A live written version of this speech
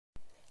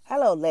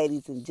Hello,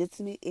 ladies and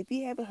gentlemen. If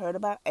you haven't heard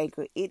about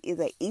Anchor, it is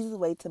an easy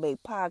way to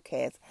make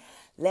podcasts.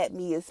 Let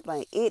me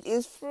explain. It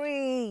is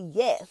free.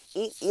 Yes,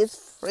 it is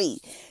free.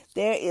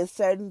 There is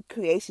certain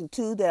creation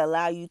tools that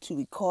allow you to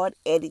record,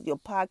 edit your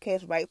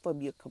podcast right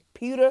from your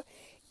computer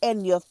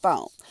and your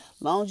phone.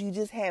 As long as you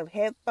just have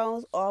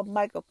headphones or a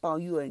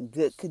microphone, you are in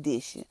good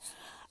condition.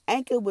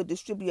 Anchor will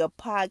distribute your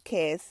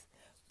podcast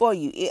for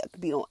you. It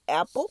could be on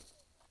Apple.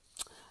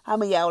 How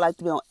many of y'all would like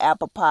to be on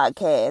Apple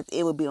Podcasts?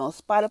 It would be on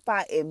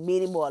Spotify and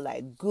many more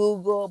like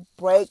Google,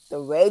 Break, the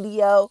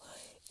radio.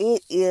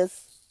 It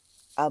is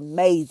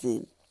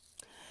amazing.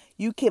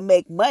 You can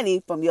make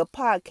money from your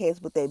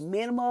podcast with a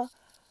minimum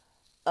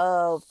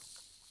of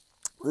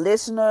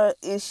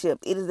listenership.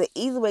 It is an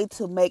easy way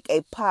to make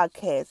a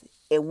podcast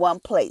in one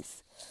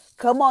place.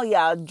 Come on,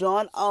 y'all.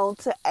 Join on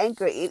to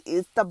Anchor. It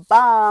is the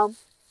bomb.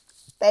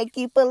 Thank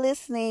you for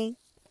listening.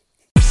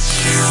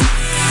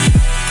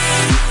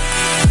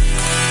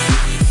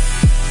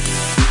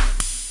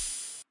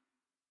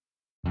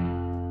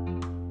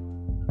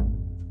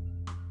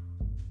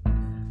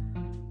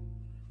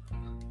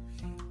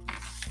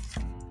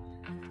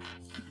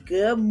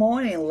 Good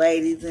morning,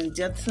 ladies and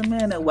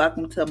gentlemen, and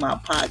welcome to my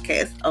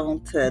podcast on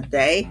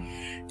today.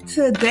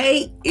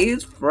 Today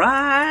is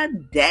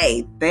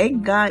Friday.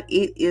 Thank God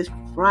it is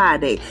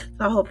Friday.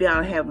 So I hope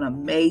y'all have an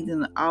amazing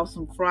and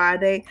awesome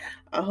Friday.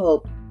 I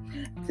hope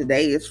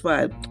today is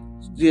Friday.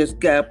 Just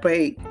got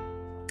paid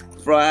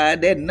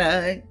Friday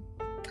night.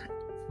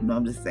 No,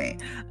 I'm just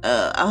saying.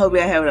 I hope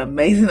y'all have an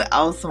amazing,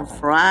 awesome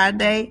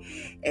Friday.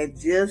 And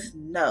just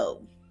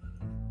know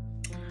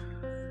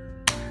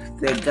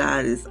that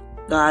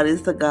God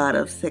is the God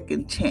of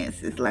second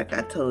chances, like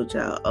I told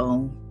y'all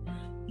on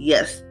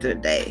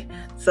yesterday.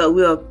 So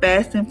we are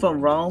fasting from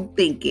wrong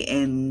thinking,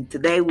 and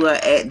today we're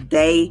at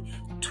day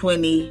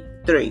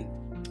 23.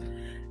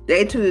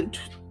 Day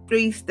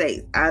 23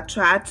 states, I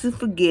try to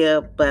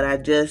forgive, but I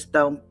just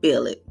don't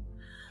feel it.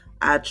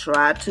 I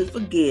try to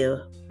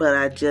forgive, but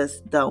I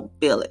just don't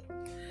feel it.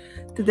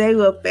 Today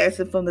we're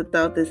fasting from the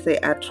thought that say,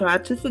 I try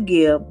to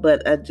forgive,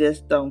 but I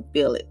just don't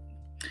feel it.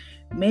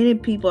 Many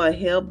people are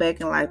held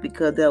back in life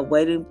because they're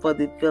waiting for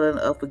the feeling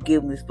of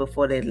forgiveness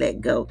before they let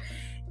go.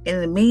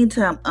 In the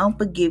meantime,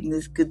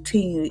 unforgiveness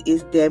continues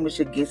its damage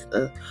against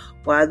us.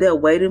 While they're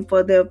waiting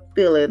for their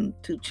feeling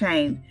to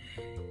change,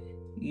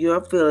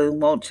 your feeling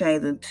won't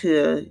change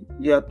until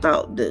your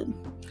thought do.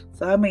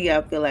 So how many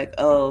of y'all feel like,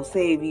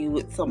 say if you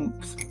with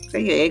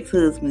say your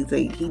ex-husband,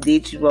 say he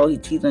did you wrong, he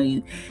cheated on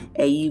you,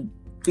 and you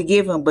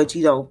forgive him, but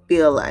you don't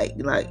feel like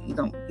you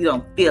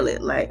don't feel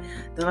it. Like,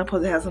 don't I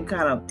supposed to have some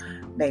kind of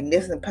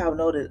magnificent power?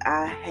 Know that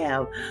I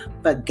have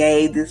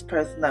forgave this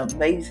person. Now,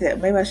 maybe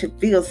I should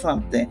feel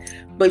something,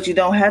 but you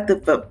don't have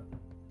to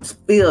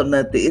feel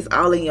nothing. It's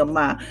all in your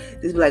mind.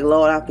 Just be like,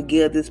 Lord, I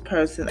forgive this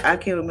person. I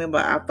can't remember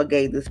I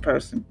forgave this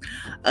person.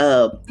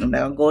 I'm not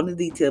gonna go into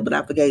detail, but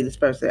I forgave this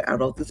person. I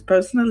wrote this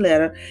person a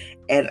letter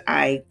and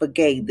I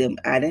forgave them.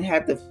 I didn't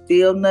have to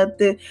feel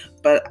nothing,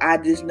 but I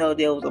just know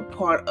there was a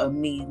part of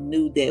me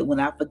knew that when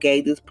I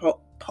forgave this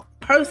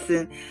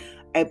person,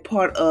 a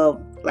part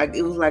of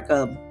it was like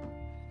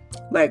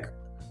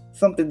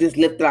something just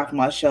lifted off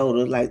my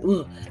shoulders. Like,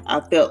 ooh, I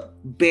felt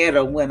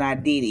better when I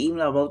did it. Even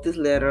though I wrote this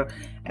letter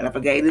and I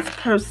forgave this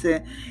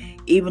person,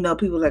 even though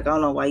people were like, I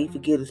don't know why you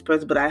forgive this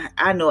person, but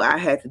I know I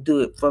had to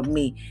do it for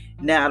me.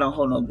 Now I don't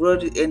hold no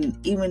grudges. And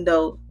even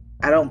though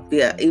I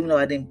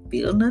didn't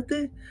feel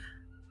nothing,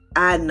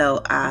 I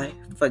know I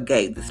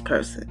forgave this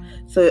person.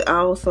 So I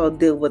also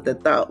deal with the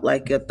thought,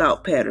 like your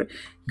thought pattern.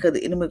 Because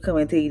the enemy will come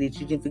and tell you that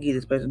you didn't forgive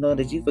this person, know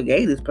that you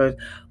forgave this person,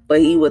 but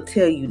he will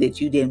tell you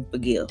that you didn't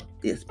forgive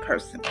this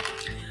person.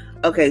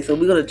 Okay, so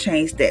we're going to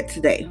change that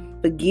today.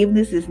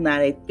 Forgiveness is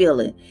not a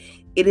feeling.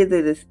 It is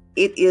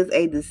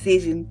a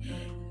decision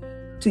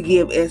to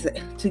give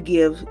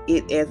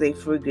it as a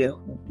free gift.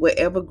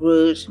 Whatever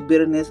grudge,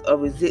 bitterness, or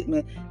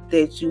resentment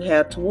that you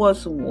have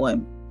towards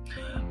someone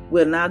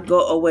will not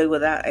go away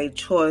without a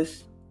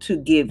choice to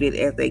give it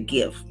as a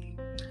gift.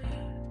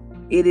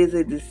 It is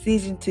a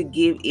decision to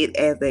give it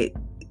as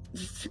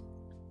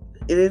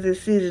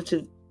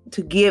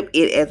to give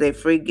it as a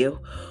free gift.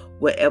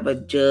 Whatever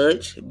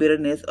judge,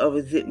 bitterness, or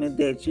resentment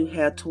that you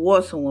have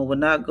towards someone will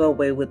not go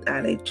away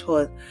without a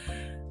choice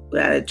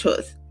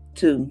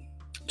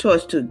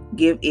to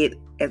give it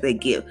as a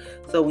gift.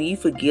 So when you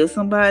forgive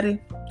somebody,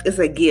 it's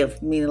a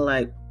gift, meaning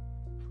like,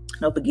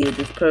 don't forgive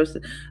this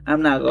person.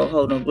 I'm not going to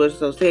hold no grudge.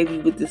 So say if you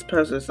with this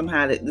person,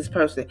 somehow that this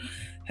person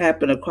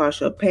happened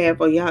across your path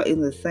or y'all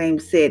in the same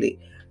setting,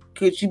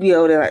 could you be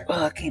over there like,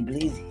 oh, I can't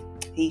believe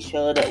he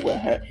showed up with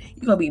her.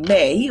 You're going to be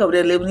mad. He over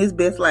there living his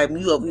best life.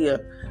 And you over here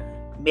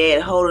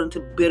mad, holding to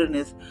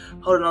bitterness,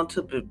 holding on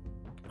to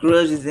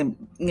grudges and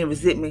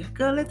resentment.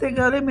 Girl, let that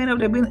go. That man over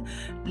there been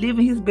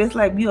living his best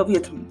life. You over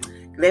here.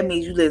 That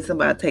means you let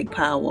somebody take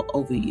power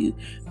over you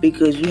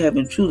because you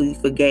haven't truly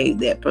forgave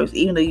that person.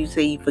 Even though you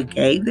say you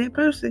forgave that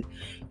person,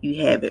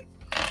 you haven't.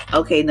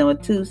 Okay,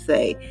 number 2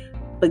 say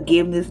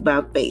forgiveness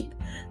by faith.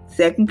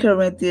 2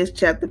 Corinthians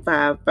chapter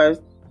 5, verse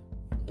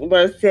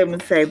verse 7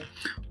 say,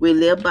 we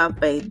live by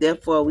faith,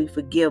 therefore we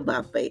forgive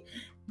by faith.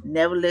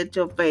 Never let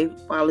your faith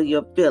follow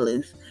your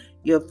feelings.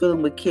 Your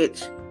feeling will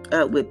catch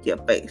up with your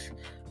faith.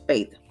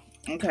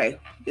 Okay,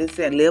 it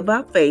said live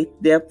by faith,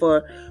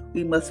 therefore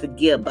we must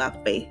forgive by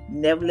faith.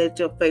 Never let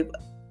your faith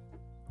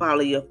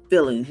follow your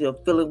feelings. Your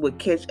feeling will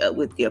catch up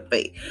with your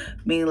faith.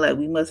 Meaning like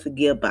we must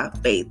forgive by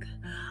faith.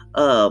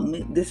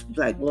 This was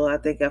like, Lord, I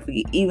think I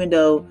forget. Even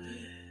though,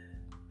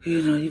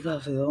 you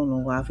probably say, I don't know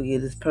why I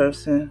forget this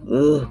person.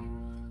 Ugh.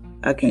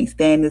 I can't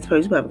stand this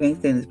person. You probably can't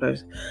stand this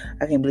person.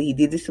 I can't believe he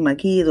did this to my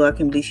kids, or I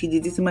can't believe she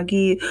did this to my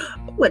kids,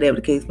 whatever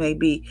the case may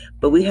be.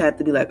 But we have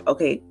to be like,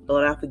 okay,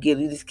 Lord, I forgive.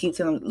 You just keep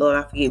telling Lord,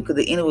 I forgive, because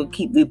the enemy will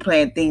keep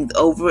replaying things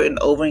over and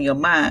over in your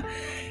mind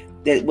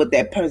that what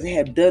that person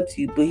had done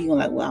to you. But he's gonna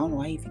like, well, I don't know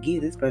why he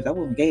forgive this person. I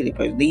wouldn't forgive this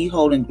person. Then you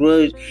holding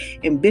grudge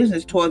and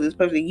business towards this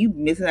person. You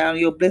missing out on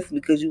your blessing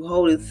because you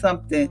holding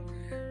something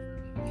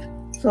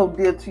so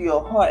dear to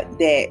your heart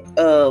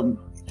that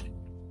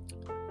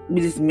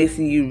just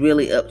messing you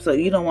really up. So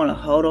you don't want to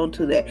hold on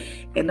to that,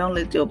 and don't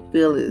let your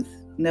feelings.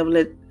 Never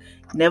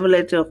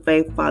let your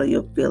faith follow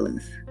your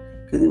feelings,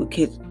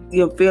 because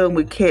your feeling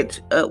will catch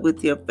up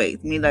with your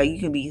faith. I mean, like you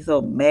can be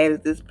so mad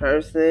at this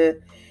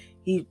person,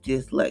 you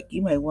just like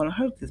you might want to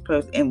hurt this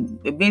person, and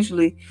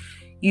eventually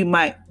you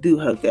might do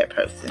hurt that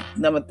person.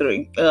 Number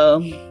 3,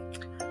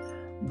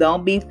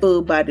 don't be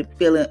fooled by the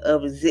feeling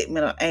of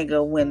resentment or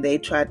anger when they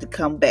try to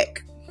come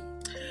back.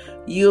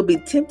 You'll be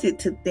tempted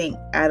to think,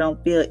 I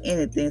don't feel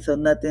anything, so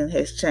nothing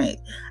has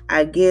changed.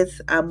 I guess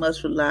I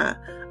must not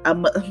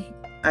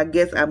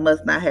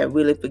have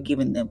really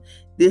forgiven them.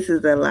 This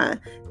is a lie.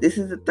 This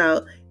is a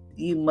thought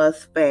you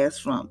must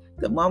fast from.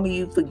 The moment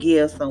you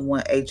forgive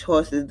someone, a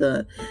choice is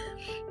done.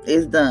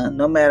 It's done,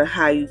 no matter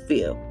how you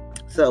feel.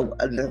 So,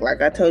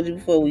 like I told you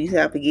before, when you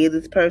say I forgive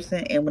this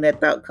person, and when that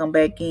thought come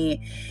back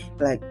in,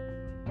 like,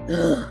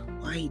 ugh,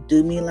 why you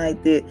do me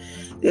like that?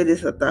 That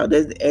is a thought.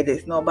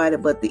 There's nobody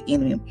but the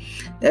enemy.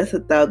 That's a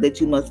thought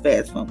that you must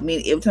fast from. I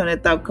mean, every time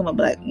that thought come up,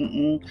 like,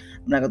 I'm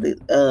not gonna.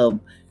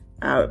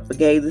 I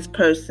forgave this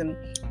person.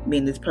 I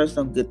mean, this person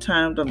on good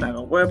terms. I'm not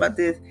gonna worry about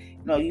this.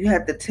 You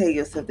have to tell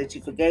yourself that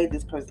you forgave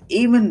this person,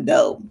 even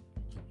though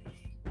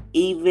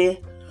you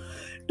may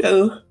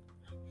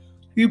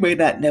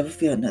not never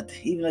feel nothing.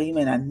 Even though you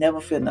may not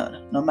never feel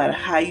nothing. No matter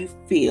how you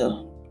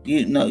feel,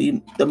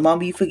 the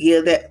moment you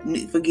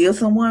forgive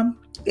someone,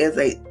 as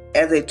a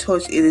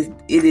choice, it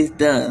is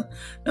done.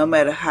 No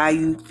matter how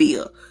you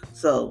feel.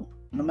 So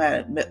no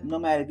matter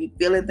if you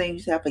feel anything, you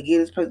say I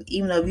forgive this person,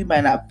 even though you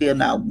might not feel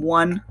not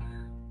one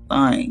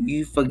thing,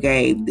 you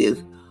forgave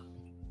this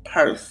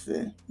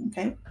person.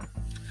 Okay.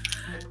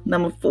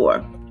 Number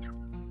 4,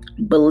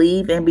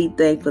 believe and be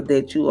thankful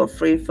that you are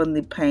free from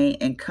the pain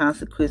and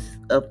consequences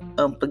of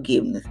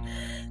unforgiveness.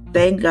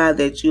 Thank God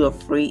that you are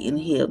free in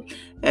Him.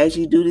 As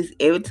you do this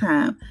every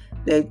time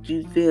that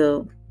you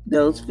feel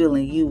those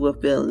feelings, you will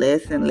feel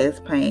less and less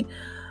pain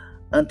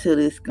until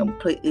it's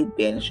completely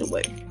vanished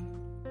away.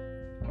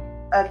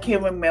 I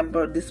can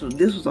remember this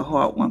was a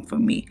hard one for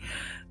me,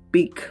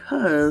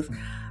 because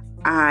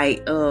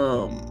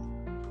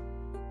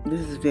this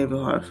is very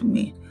hard for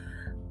me.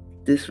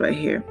 This right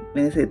here.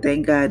 And it said,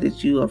 thank God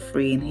that you are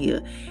free in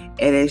here.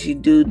 And as you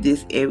do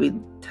this every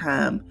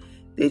time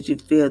that you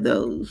feel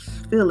those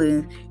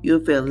feelings,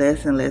 you'll feel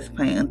less and less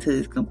pain until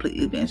it's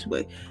completely vanished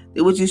away.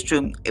 Which is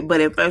true. But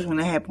at first, when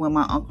it happened, when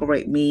my uncle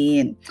raped me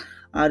and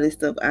all this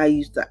stuff, I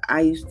used to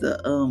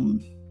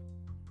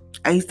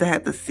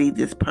have to see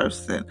this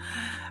person.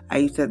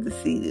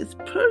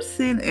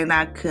 And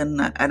I could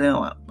not. I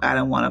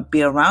didn't want to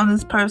be around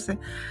this person.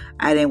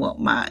 I didn't want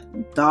my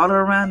daughter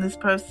around this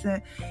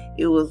person.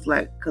 It was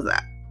like, because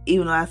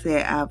even though I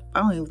said I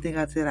don't even think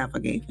I said I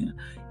forgave him.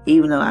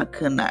 Even though I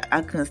couldn't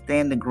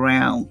stand the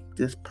ground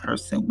this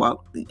person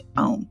walked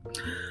on.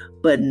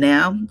 But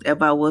now,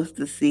 if I was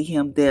to see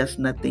him, there's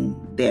nothing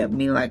there. I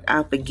mean, like,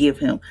 I forgive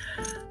him,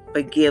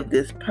 forgive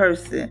this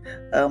person.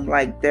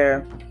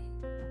 Say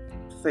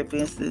for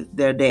instance,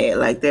 their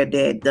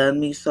dad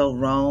done me so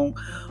wrong,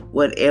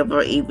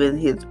 whatever. Even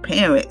his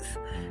parents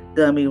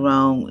done me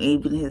wrong.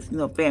 Even his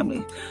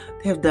family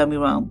have done me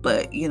wrong.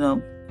 But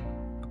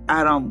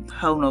I don't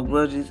hold no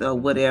grudges or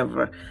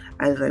whatever.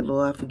 I was like,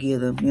 Lord, I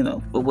forgive them.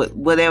 For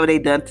whatever they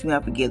done to me, I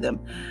forgive them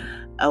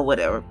or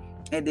whatever.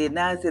 And then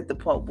now it's at the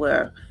point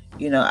where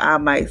I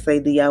might say,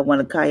 do y'all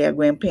want to call your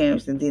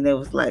grandparents? And then they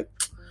was like,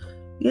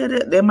 yeah,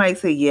 they might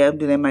say yeah,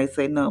 then they might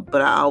say no.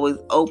 But I always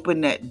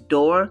open that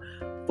door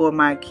for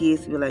my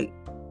kids to be like,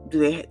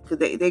 because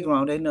they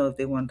grown, they know if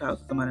they want to talk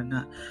to somebody or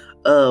not.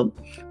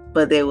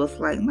 But they was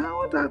like, no, I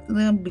want to talk to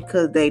them,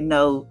 because they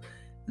know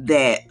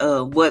that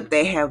what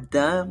they have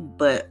done.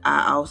 But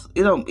I also,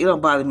 it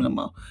don't bother me no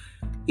more.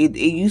 It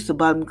used to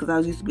bother me, because I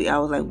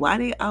was like, why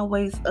they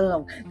always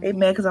they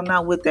mad because I'm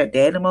not with their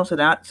dad anymore, so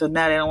now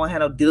they don't want to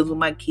have no deals with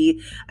my kid.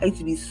 I used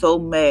to be so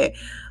mad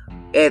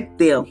at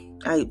them.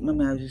 I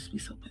used to be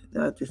so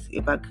mad.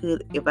 If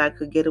I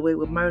could get away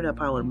with murder, I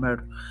probably would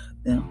murder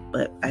them,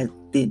 but I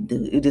didn't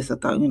do it. It just, I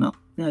thought,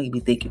 you be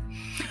thinking.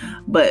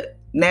 But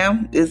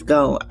Now it's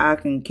gone. I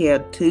can care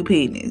two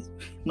pennies.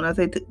 When I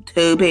say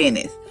two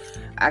pennies,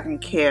 I can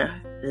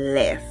care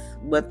less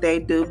what they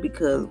do,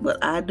 because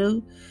what I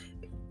do,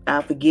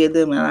 I forgive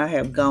them and I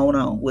have gone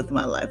on with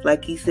my life.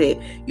 Like he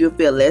said, you'll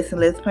feel less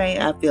and less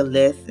pain. I feel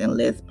less and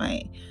less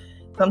pain.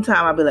 Sometimes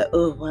I'll be like,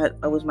 oh,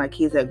 I wish my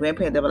kids had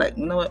grandparents. They'll be like,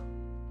 you know what?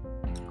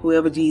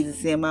 Whoever Jesus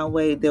sent my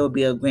way, there will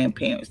be a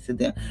grandparents to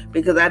them.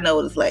 Because I know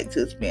what it's like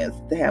to experience,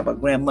 to have a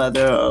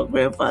grandmother or a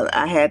grandfather.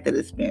 I had that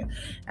experience.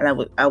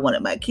 And I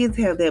wanted my kids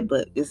to have that,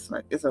 but it's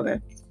like, it's okay.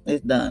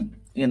 It's done.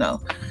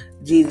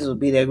 Jesus will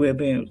be their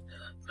grandparents.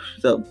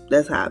 So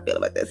that's how I feel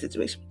about that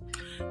situation.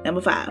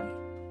 Number 5,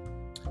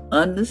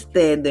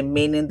 understand the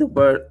meaning of the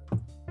word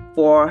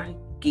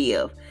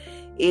forgive.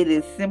 It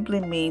is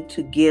simply mean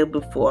to give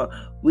before.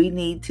 We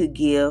need to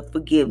give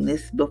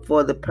forgiveness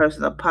before the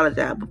person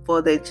apologizes,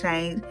 before they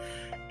change,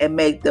 and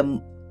make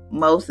the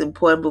most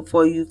important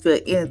before you feel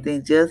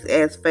anything. Just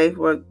as faith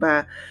works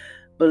by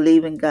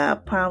believing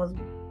God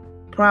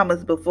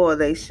promise before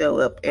they show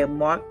up. In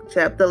Mark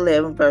chapter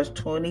 11, verse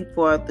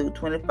 24 through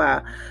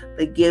 25,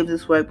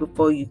 forgiveness works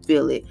before you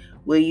feel it.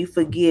 When you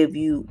forgive,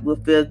 you will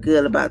feel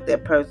good about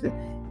that person.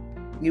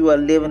 You are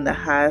living the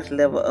highest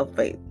level of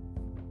faith.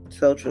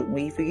 So true.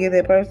 When you forgive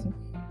that person,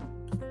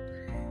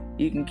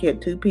 you can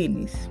get two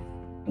pennies.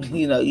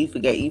 You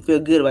forget. You feel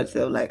good about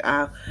yourself. Like,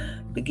 I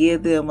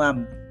forgive them.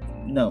 I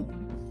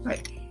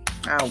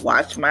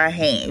wash my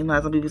hands. You know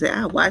how some people say,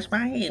 I wash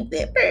my hands with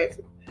that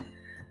person.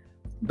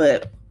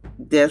 But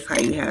that's how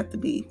you have to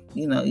be.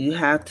 You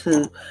have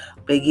to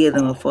forgive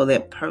them before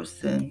that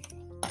person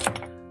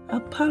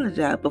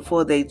apologize,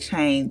 before they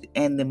change.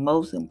 And the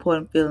most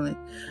important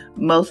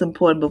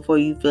before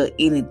you feel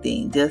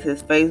anything, just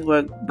as faith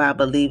work by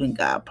believing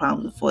God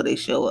promise before they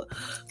show up.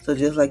 So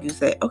just like you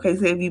say, okay,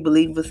 say if you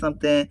believe for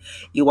something,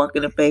 you walk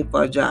in faith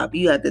for a job,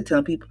 you have to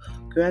tell people,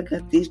 girl, I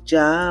got this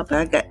job,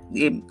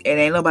 and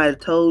ain't nobody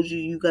told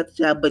you got the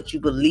job, but you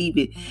believe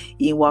it.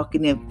 You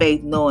walking in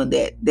faith knowing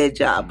that that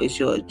job is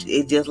yours.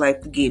 It's just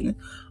like forgiving.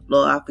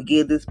 Lord, I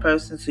forgive this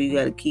person, so you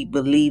got to keep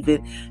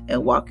believing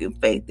and walk in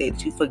faith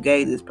that you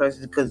forgave this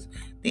person, because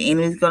the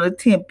enemy's going to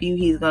tempt you.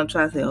 He's going to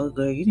try to say, oh,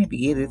 girl, you didn't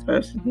forgive this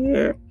person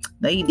here.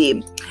 No, you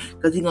didn't,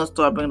 because he's going to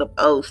start bringing up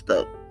old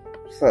stuff.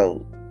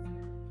 So,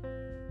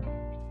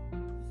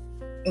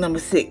 number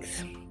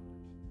 6.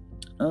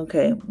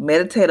 Okay,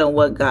 meditate on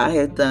what God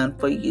has done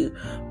for you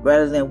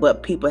rather than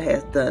what people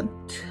has done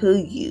to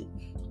you.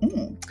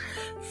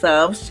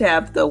 Psalms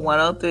chapter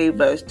 103,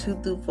 verse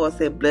 2 through 4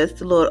 said, bless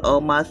the Lord,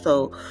 O my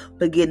soul,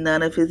 forget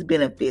none of his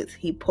benefits.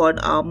 He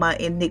pardoned all my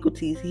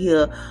iniquities,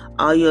 healed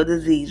all your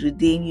disease,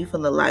 redeemed you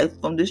from the life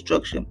from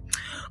destruction.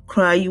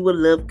 Cry you with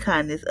love,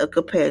 kindness, of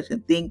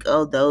compassion. Think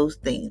of those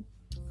things.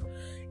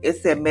 It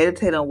said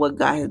meditate on what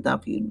God has done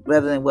for you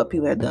rather than what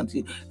people have done to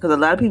you. Because a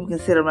lot of people can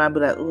sit around and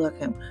be like, oh,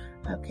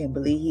 I can't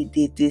believe he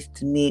did this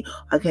to me.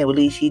 I can't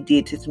believe she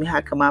did this to me.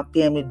 How come my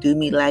family do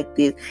me like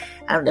this?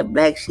 I'm the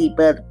black sheep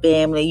of the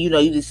family. You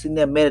just sitting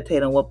there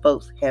meditating on what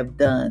folks have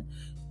done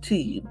to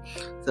you.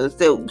 So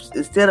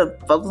instead of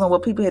focusing on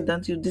what people have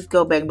done to you, just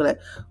go back and be like,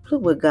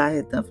 look what God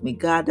has done for me.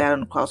 God died on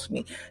the cross for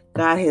me.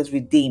 God has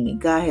redeemed me.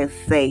 God has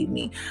saved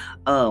me.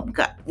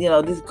 God,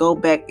 just go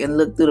back and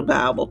look through the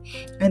Bible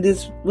and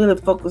just really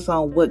focus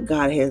on what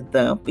God has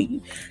done for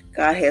you.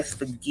 God has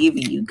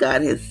forgiven you.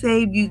 God has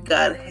saved you.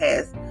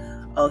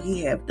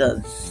 He have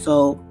done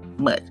so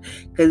much.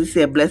 Because he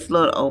said, bless the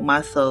Lord, O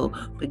my soul,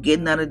 forget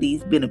none of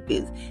these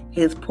benefits.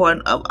 His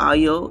pardon of all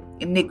your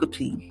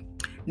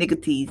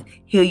iniquities,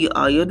 heal you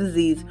all your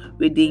disease,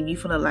 redeem you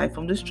from the life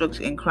from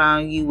destruction, and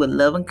crown you with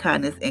love and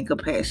kindness and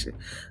compassion.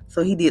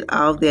 So he did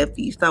all that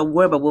for you. Stop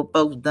worrying about what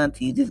folks done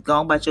to you. Just go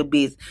on about your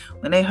business.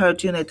 When they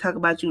hurt you and they talk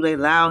about you, they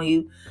lie on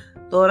you,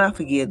 Lord, I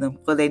forgive them,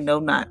 for they know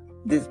not.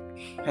 Just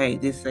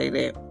say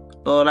that.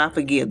 Lord, I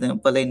forgive them,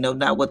 for they know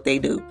not what they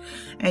do.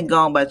 And go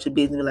on about your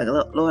business. Be like,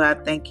 Lord, I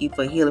thank you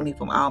for healing me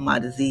from all my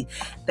disease.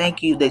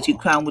 Thank you that you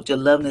crown with your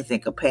loveliness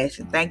and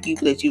compassion. Thank you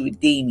that you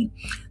redeem me.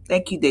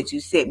 Thank you that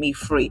you set me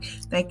free.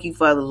 Thank you,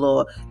 Father,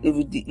 Lord,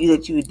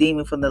 that you redeem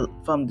me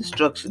from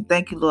destruction.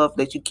 Thank you, Lord,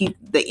 that you keep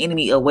the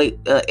enemy away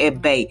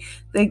at bay.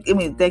 Thank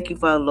you,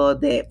 Father,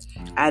 Lord, that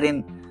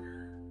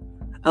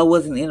I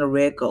wasn't in a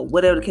wreck or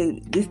whatever the case.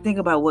 Just think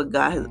about what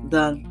God has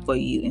done for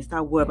you and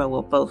stop worrying about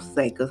what folks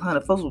say. Because, honey,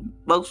 folks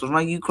will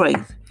run you crazy.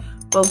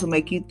 Folks will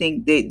make you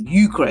think that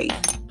you crazy.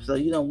 So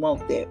you don't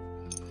want that.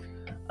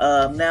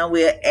 Now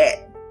we're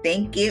at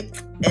think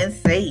it and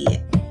say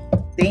it.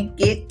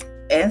 Think it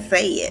and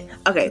say it.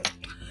 Okay.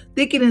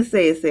 Think it and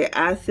say it. Say,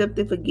 I accept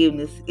the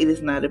forgiveness. It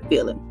is not a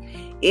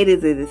feeling. It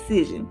is a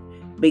decision.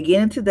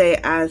 Beginning today,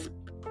 I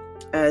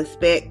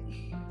accept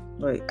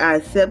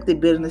the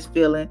bitterness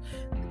feeling,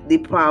 the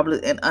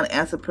problems and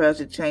unanswered prayers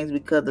to change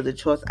because of the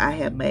choice I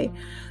have made.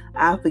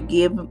 I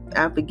forgive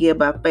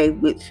by faith,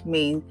 which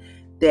means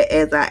that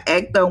as I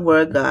act on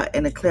word God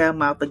and declare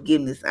my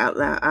forgiveness out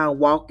loud, I'm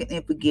walking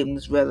in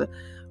forgiveness whether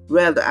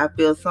I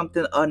feel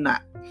something or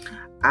not.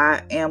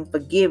 I am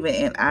forgiven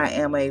and I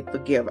am a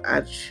forgiver.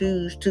 I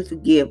choose to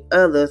forgive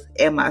others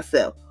and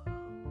myself.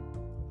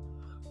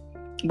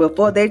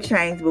 before they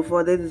change,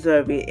 before they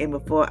deserve it, and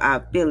before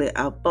I feel it,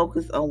 I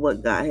focus on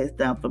what God has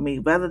done for me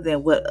rather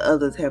than what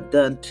others have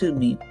done to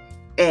me.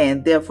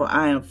 And therefore,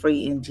 I am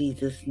free in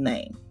Jesus'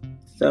 name.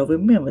 So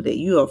remember that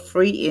you are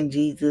free in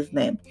Jesus'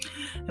 name.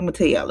 I'm going to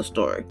tell y'all a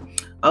story.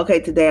 Okay,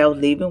 today I was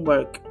leaving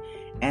work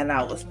and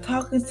I was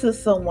talking to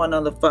someone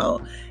on the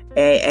phone.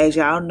 And as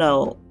y'all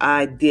know,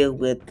 I deal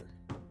with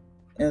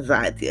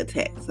anxiety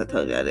attacks. I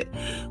told y'all that.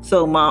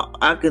 So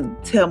I can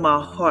tell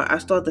my heart, I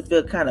start to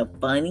feel kind of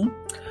funny.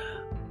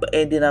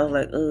 And then I was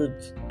like, oh,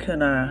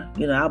 can I,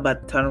 I'm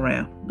about to turn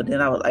around. But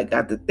then I was like,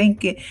 got to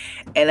thinking,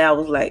 and I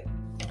was like,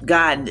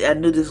 God, I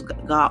knew this,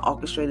 God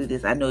orchestrated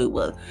this. I knew it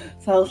was.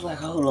 So I was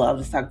like, oh Lord, I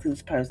was just talking to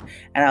this person.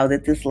 And I was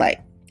at this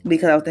light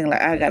because I was thinking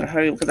like, I got to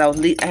hurry because I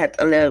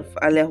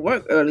left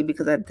work early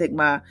because I had to take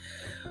my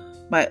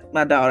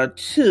daughter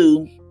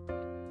to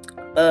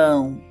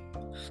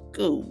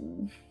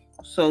school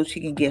so she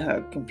can get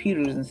her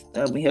computers and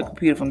stuff, her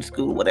computer from the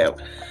school, whatever.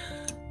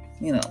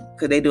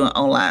 Because they doing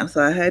online.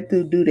 So I had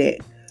to do that.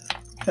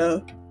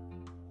 So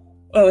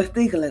I was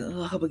thinking like,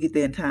 oh, I hope I get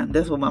there in time.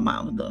 That's what my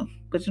mom was doing.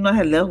 But I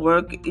had left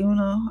work,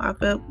 I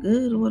felt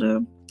good or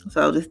whatever. So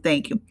I was just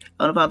thinking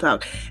on the phone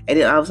talk. And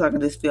then all of a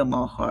sudden I just feel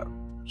my heart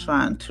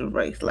trying to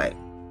race, like,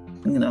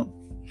 Then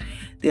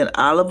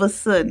all of a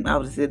sudden I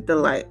was at the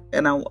light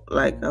and I was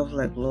like,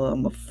 Lord,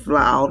 I'm going to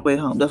fly all the way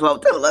home. That's what I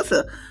was telling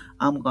myself.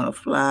 I'm going to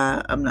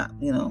fly. I'm not,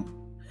 And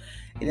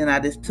then I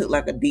just took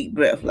like a deep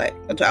breath. Like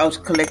I was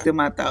collecting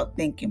my thoughts,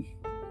 thinking,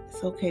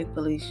 it's okay,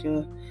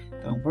 Felicia.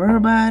 Don't worry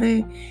about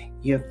it.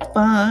 You're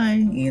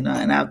fine. And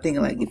I'm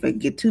thinking like, if I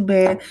get too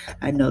bad,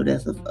 I know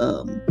that's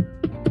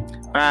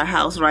our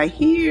house right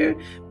here.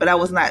 But I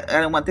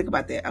didn't want to think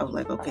about that. I was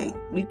like, okay,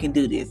 we can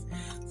do this.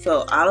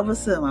 So all of a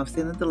sudden, I'm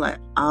sitting at the light.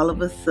 All of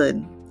a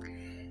sudden,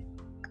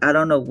 I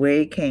don't know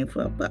where it came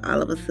from, but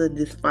all of a sudden,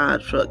 this fire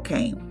truck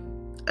came.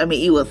 I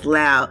mean, it was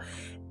loud.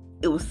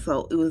 It was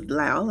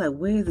loud. I was like,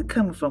 where is it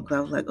coming from? Because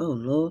I was like, oh,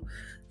 Lord,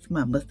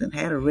 somebody must have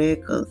had a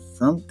wreck or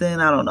something.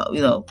 I don't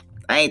know.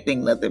 I ain't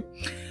think nothing.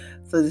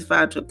 So this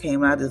fire truck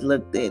came and I just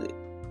looked at it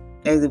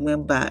as it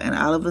went by. And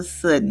all of a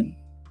sudden,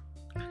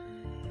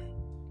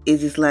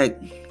 it's just like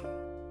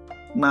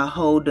my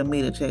whole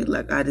demeanor changed.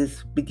 Like I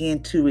just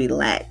began to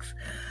relax.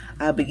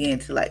 I began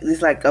to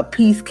it's like a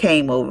peace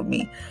came over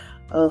me.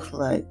 I was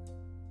like,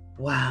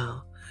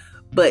 wow.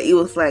 But it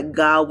was like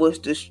God was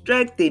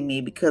distracting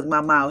me because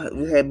my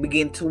mind had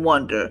begun to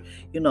wonder,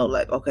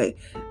 like, okay,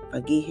 if I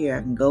get here,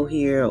 I can go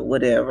here or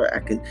whatever. I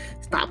could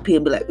stop here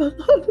and be like, no,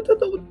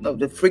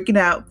 just freaking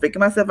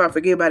myself out,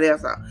 freaking everybody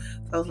else out.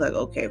 So I was like,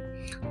 okay.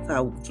 So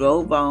I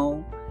drove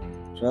on,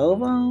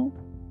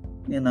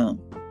 and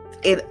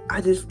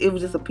it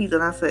was just a piece.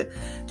 And I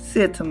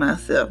said to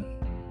myself,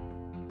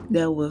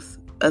 that was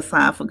a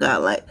sign for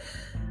God, like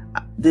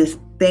this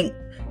thing.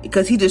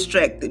 Because he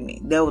distracted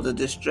me. That was a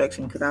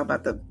distraction because I was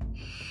about to,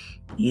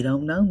 you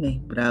don't know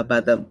me, but I was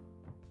about to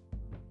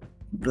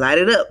light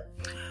it up.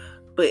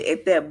 But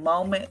at that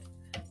moment,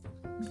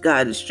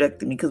 God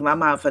distracted me because my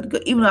mind felt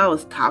good. Even though I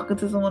was talking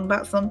to someone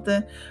about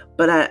something,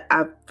 but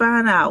I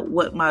found out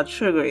what my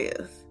trigger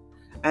is.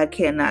 I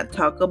cannot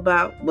talk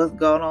about what's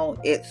going on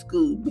at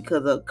school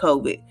because of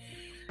COVID.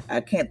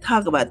 I can't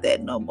talk about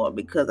that no more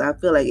because I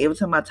feel like every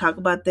time I talk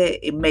about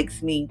that, it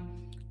makes me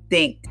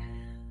think,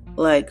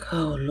 like,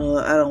 oh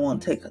Lord, I don't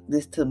want to take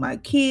this to my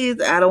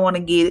kids. I don't want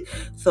to get it.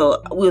 So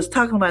we was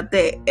talking about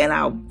that,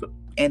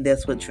 and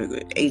that's what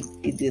triggered it.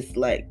 It just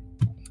like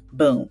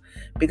boom,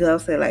 because I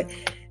was saying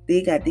like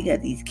they got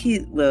these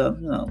kids.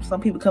 Well,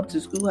 some people come to the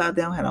schoolhouse,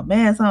 they don't have no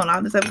mask on.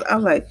 All this stuff. I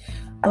was like,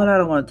 Lord, I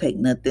don't want to take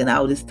nothing. I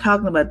was just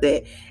talking about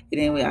that,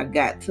 and then when I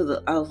got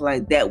to I was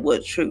like, that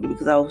what triggered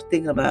because I was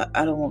thinking about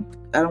I don't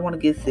want to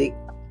get sick,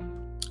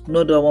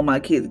 nor do I want my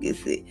kids to get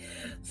sick.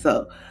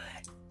 So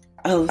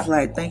I was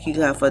like, thank you,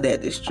 God, for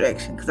that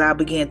distraction. Because I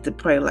began to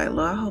pray, like,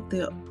 Lord,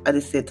 I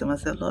just said to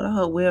myself, Lord, I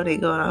hope where they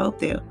going, I hope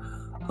they're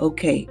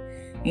okay.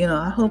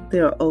 I hope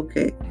they're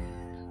okay.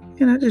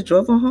 And I just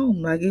drove them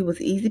home like it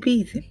was easy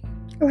peasy.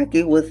 Like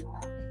it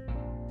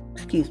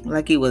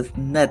was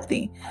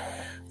nothing.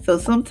 So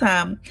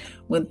sometimes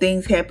when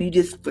things happen, you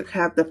just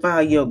have to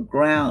find your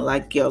ground,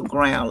 like your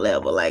ground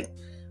level, like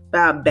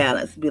find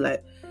balance. Be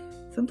like,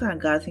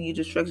 sometimes God sends you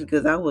distractions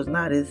because I was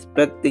not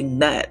expecting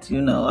that.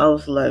 I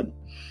was like,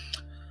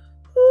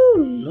 oh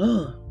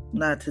Lord,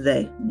 not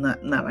today,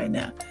 not right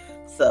now.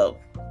 So,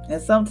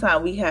 and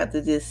sometimes we have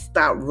to just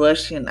stop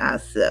rushing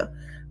ourselves.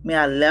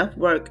 I left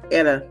work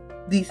at a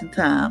decent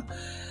time.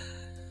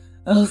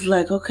 I was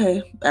like,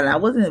 okay, and I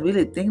wasn't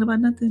really thinking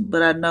about nothing,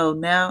 but I know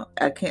now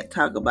I can't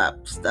talk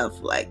about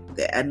stuff like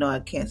that. I know I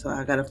can't, so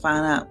I gotta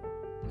find out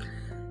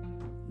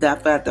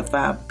that I have to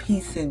find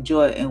peace and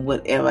joy in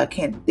whatever. I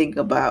can't think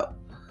about,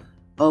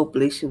 oh,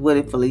 Felicia, what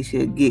if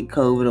Felicia get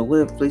COVID, or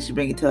what if Felicia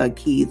bring it to her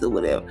kids or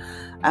whatever.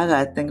 I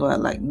got to think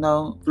about like,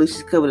 no,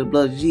 Felicia's covered in the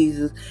blood of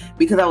Jesus.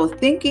 Because I was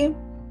thinking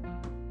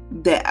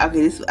that,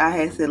 okay, I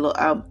had said, Lord,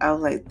 I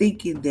was like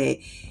thinking that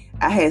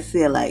I had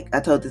said, like, I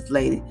told this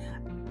lady,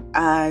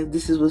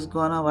 this is what's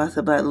going on. I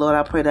said, but Lord,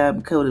 I pray that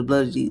I'm covered in the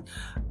blood of Jesus.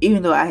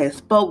 Even though I had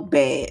spoke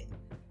bad,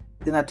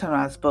 Then I turned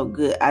around and spoke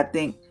good. I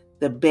think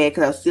the bad,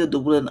 because I was still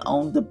dwelling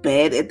on the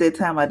bad at that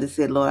time. I just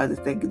said, Lord, I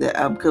just think that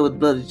I'm covered with the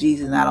blood of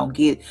Jesus and I don't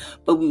get it.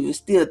 But we were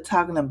still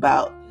talking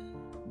about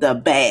the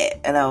bad.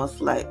 And I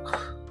was like,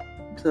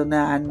 so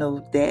now I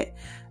know that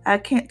I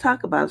can't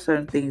talk about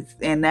certain things.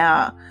 And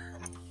now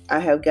I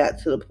have got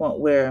to the point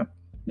where,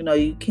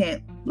 you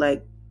can't,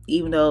 like,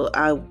 even though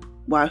I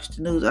watch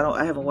the news,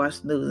 I haven't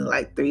watched the news in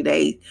like 3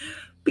 days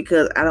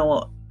because I don't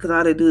want, because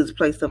all they do is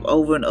play stuff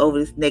over and over,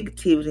 this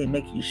negativity,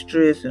 make you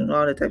stress and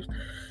all that type of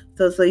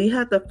stuff. So you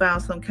have to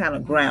find some kind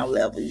of ground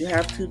level. You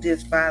have to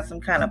just find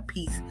some kind of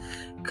peace,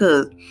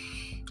 because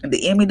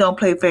the enemy don't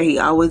play fair. He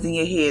always in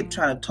your head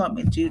trying to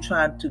torment you,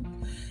 trying to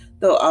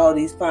throw all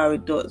these fiery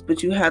darts.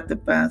 But you have to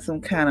find some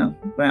kind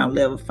of ground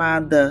level.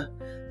 Find the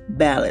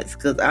balance,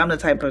 because I'm the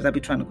type of person I be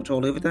trying to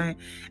control everything,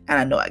 and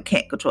I know I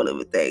can't control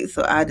everything.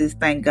 So I just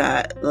thank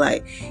God,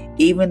 like,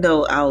 even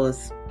though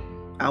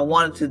I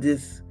wanted to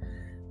just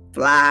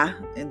fly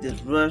and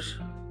just rush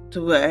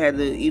to where I had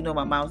to,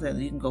 my mom said,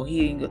 you can go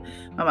here, you can go.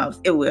 My mom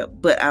was everywhere,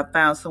 but I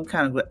found some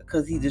kind of,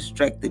 because he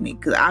distracted me,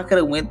 because I could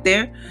have went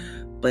there,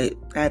 but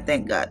I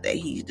thank God that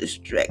he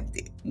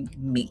distracted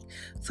me.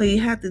 So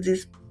you have to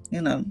just,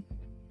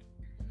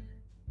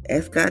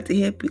 ask God to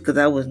help you, because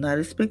I was not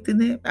expecting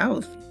it. I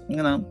was,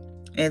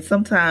 and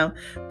sometimes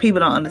people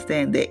don't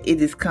understand that it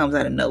just comes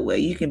out of nowhere.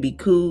 You can be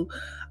cool,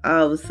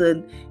 all of a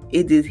sudden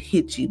it just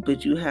hits you,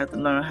 but you have to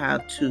learn how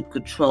to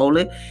control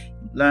it,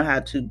 learn how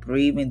to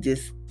breathe, and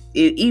just,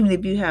 even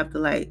if you have to,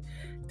 like,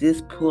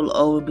 just pull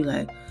over and be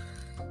like,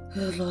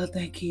 oh Lord,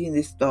 thank you, and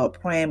just start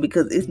praying,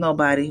 because it's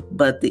nobody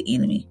but the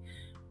enemy.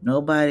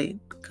 Nobody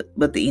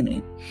but the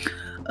enemy.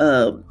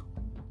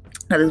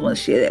 I just want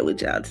to share that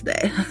with y'all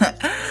today.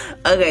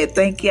 Okay,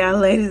 thank y'all,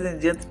 ladies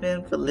and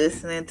gentlemen, for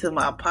listening to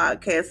my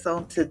podcast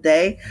on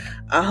today.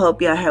 I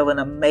hope y'all have an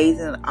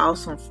amazing,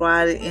 awesome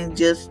Friday. And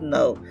just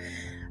know,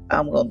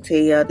 I'm going to tell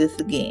y'all this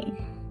again.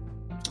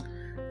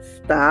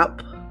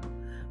 Stop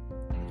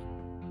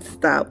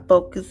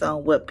focus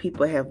on what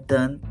people have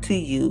done to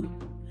you,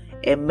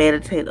 and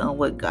meditate on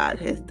what God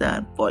has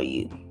done for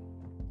you.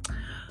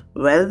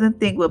 Rather than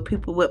think what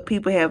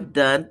people have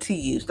done to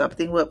you. Stop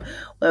thinking,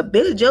 well,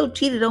 Billy Joe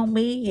cheated on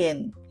me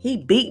and he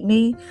beat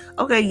me.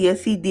 Okay,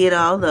 yes, he did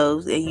all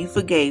those, and you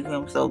forgave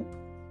him. So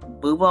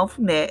move on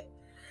from that.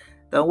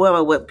 Don't worry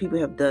about what people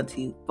have done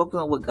to you. Focus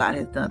on what God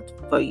has done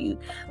for you.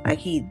 Like,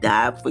 he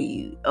died for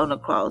you on the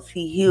cross.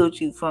 He healed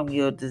you from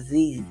your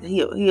disease.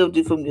 He healed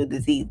you from your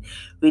disease.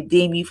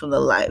 Redeemed you from the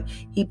life.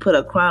 He put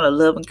a crown of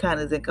love and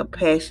kindness and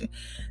compassion.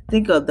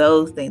 Think of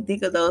those things.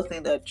 Think of those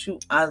things that are true,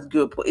 honest,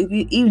 good.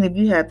 Even if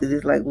you have to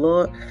just, like,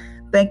 Lord,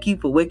 thank you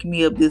for waking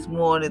me up this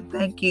morning.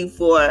 Thank you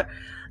for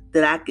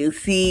that I can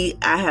see,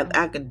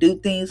 I can do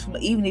things.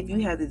 Even if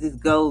you have to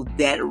just go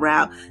that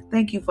route,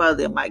 thank you,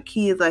 Father, that my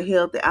kids are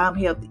healthy, I'm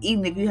healthy.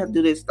 Even if you have to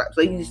do this,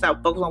 so you can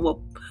stop focusing on what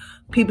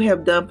people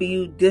have done for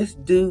you.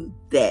 Just do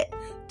that.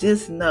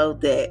 Just know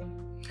that.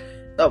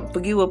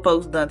 Forget what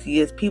folks done to you.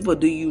 Yes, people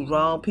do you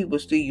wrong. People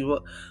steal you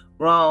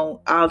wrong,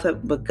 all the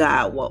time, but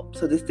God won't.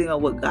 So this thing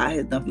on what God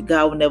has done for you.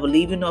 God will never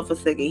leave you nor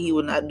forsake you. He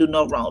will not do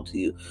no wrong to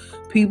you.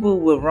 People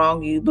will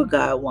wrong you, but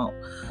God won't.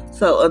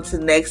 So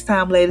until next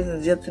time, ladies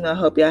and gentlemen, I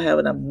hope y'all have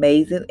an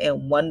amazing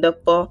and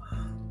wonderful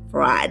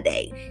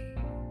Friday.